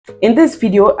In this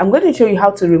video, I'm going to show you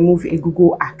how to remove a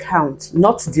Google account,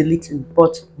 not deleting,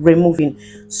 but removing.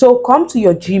 So come to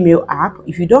your Gmail app.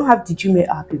 If you don't have the Gmail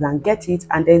app, you can get it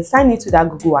and then sign into that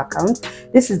Google account.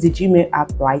 This is the Gmail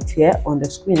app right here on the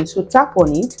screen. So tap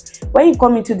on it. When you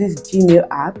come into this Gmail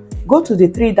app, go to the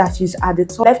three dashes at the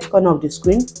top left corner of the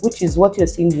screen, which is what you're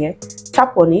seeing here.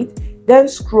 Tap on it, then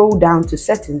scroll down to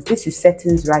settings. This is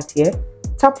settings right here.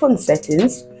 Tap on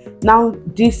settings. Now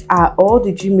these are all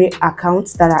the Gmail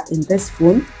accounts that are in this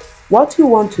phone. What you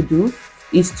want to do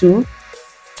is to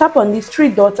tap on these three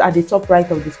dots at the top right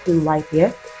of the screen right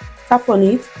here. Tap on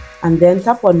it and then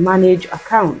tap on manage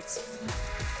accounts.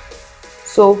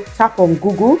 So tap on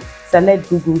Google, select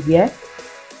Google here,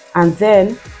 and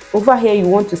then over here you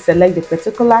want to select the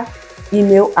particular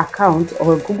email account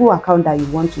or Google account that you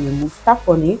want to remove. Tap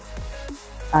on it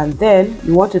and then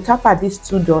you want to tap at these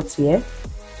two dots here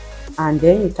and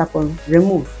then you tap on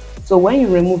remove. So when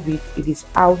you remove it, it is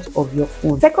out of your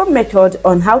phone. Second method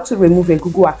on how to remove a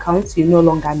Google account you no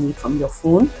longer need from your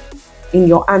phone. In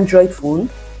your Android phone,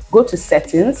 go to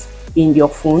settings in your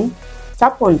phone,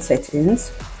 tap on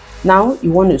settings. Now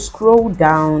you want to scroll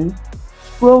down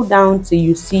till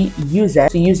you see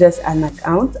users and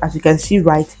account. As you can see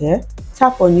right here,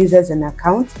 tap on users and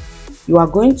account. You are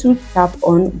going to tap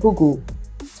on Google.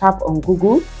 Tap on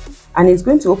Google and it's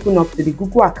going to open up to the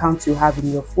Google account you have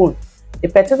in your phone. The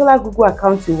particular Google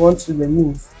account you want to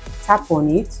remove, tap on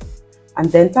it and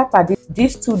then tap at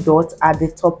these two dots at the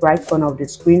top right corner of the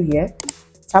screen here.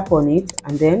 Tap on it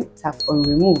and then tap on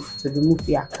remove to remove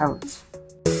the account.